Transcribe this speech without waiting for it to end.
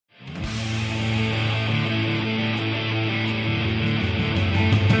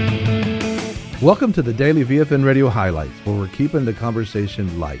Welcome to the daily VFN Radio Highlights, where we're keeping the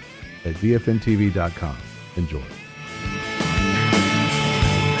conversation light at VFNTV.com. Enjoy.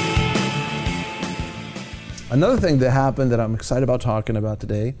 Another thing that happened that I'm excited about talking about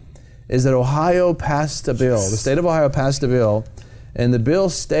today is that Ohio passed a bill. The state of Ohio passed a bill, and the bill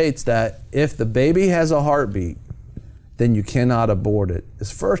states that if the baby has a heartbeat, then you cannot abort it.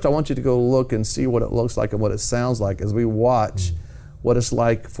 First, I want you to go look and see what it looks like and what it sounds like as we watch what it's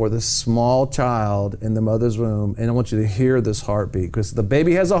like for this small child in the mother's womb. And I want you to hear this heartbeat, because the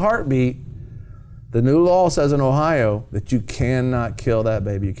baby has a heartbeat. The new law says in Ohio that you cannot kill that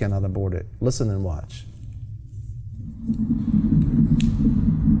baby, you cannot abort it. Listen and watch.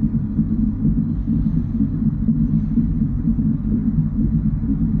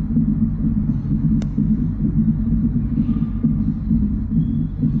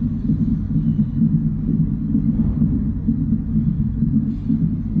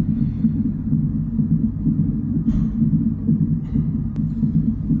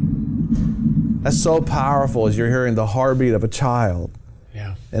 That's so powerful as you're hearing the heartbeat of a child.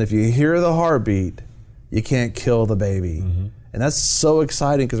 Yeah. And if you hear the heartbeat, you can't kill the baby. Mm-hmm. And that's so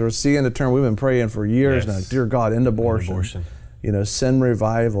exciting, because we're seeing the term we've been praying for years now. Dear God, end abortion. You know, send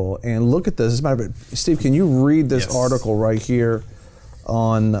revival. And look at this. As a matter of fact, Steve, can you read this article right here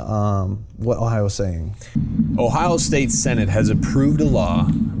on what Ohio is saying? Ohio State Senate has approved a law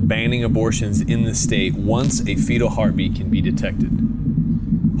banning abortions in the state once a fetal heartbeat can be detected.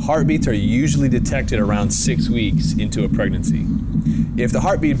 Heartbeats are usually detected around 6 weeks into a pregnancy. If the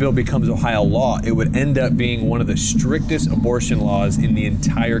heartbeat bill becomes Ohio law, it would end up being one of the strictest abortion laws in the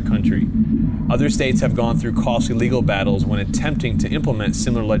entire country. Other states have gone through costly legal battles when attempting to implement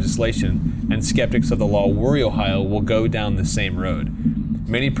similar legislation, and skeptics of the law worry Ohio will go down the same road.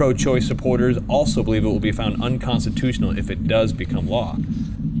 Many pro-choice supporters also believe it will be found unconstitutional if it does become law.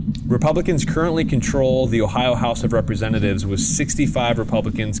 Republicans currently control the Ohio House of Representatives with 65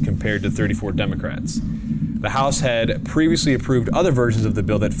 Republicans compared to 34 Democrats. The House had previously approved other versions of the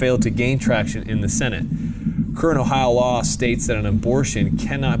bill that failed to gain traction in the Senate. Current Ohio law states that an abortion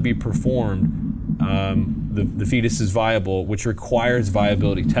cannot be performed, the fetus is viable, which requires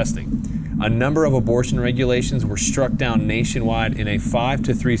viability testing. A number of abortion regulations were struck down nationwide in a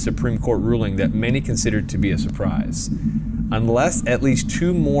 5-3 Supreme Court ruling that many considered to be a surprise. Unless at least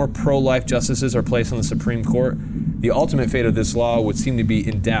 2 more pro-life justices are placed on the Supreme Court, the ultimate fate of this law would seem to be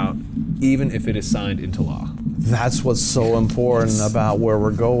in doubt, even if it is signed into law. That's what's so important about where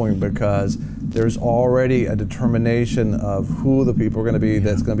we're going, because there's already a determination of who the people are going to be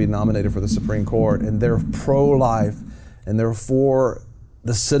that's going to be nominated for the Supreme Court, and they're pro-life, and they're for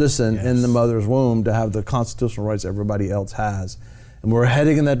the citizen in the mother's womb to have the constitutional rights everybody else has. And we're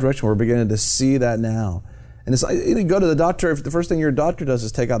heading in that direction. We're beginning to see that now. And it's like, you go to the doctor, if the first thing your doctor does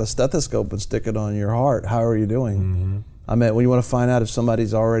is take out a stethoscope and stick it on your heart, how are you doing? Mm-hmm. I mean, when you want to find out if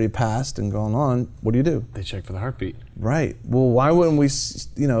somebody's already passed and gone on, what do? They check for the heartbeat. Right. Well, why wouldn't we,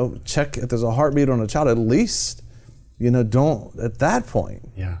 check if there's a heartbeat on a child, at least, don't at that point.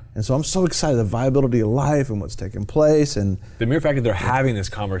 Yeah. And so I'm so excited, the viability of life and what's taking place. And the mere fact that they're having this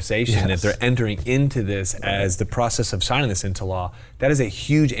conversation, if they're entering into this as the process of signing this into law, that is a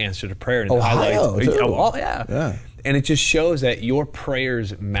huge answer to prayer. And Ohio, yeah. And it just shows that your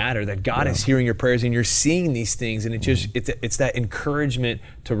prayers matter, that God is hearing your prayers, and you're seeing these things, and it just it's that encouragement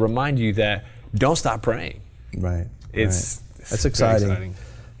to remind you that don't stop praying. Right. That's exciting.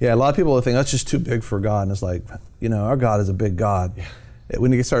 Yeah, a lot of people think that's just too big for God, and it's like, our God is a big God. Yeah.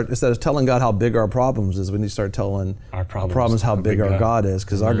 When you start, instead of telling God how big our problems is, we need to start telling our problems how big our God is,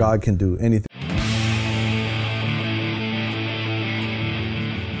 because our God can do anything.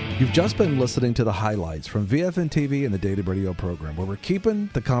 You've just been listening to the highlights from VFN TV and the Daily Radio program, where we're keeping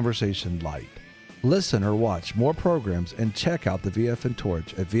the conversation light. Listen or watch more programs and check out the VFN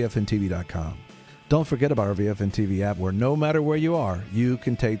Torch at VFNTV.com. Don't forget about our VFN TV app, where no matter where you are, you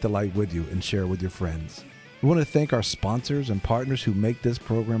can take the light with you and share with your friends. We want to thank our sponsors and partners who make this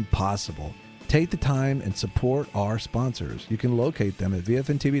program possible. Take the time and support our sponsors. You can locate them at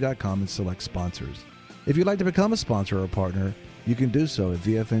VFNTV.com and select sponsors. If you'd like to become a sponsor or a partner, you can do so at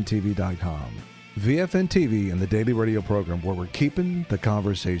VFNTV.com. VFN TV and the Daily Radio program, where we're keeping the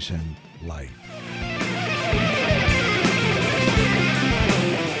conversation light.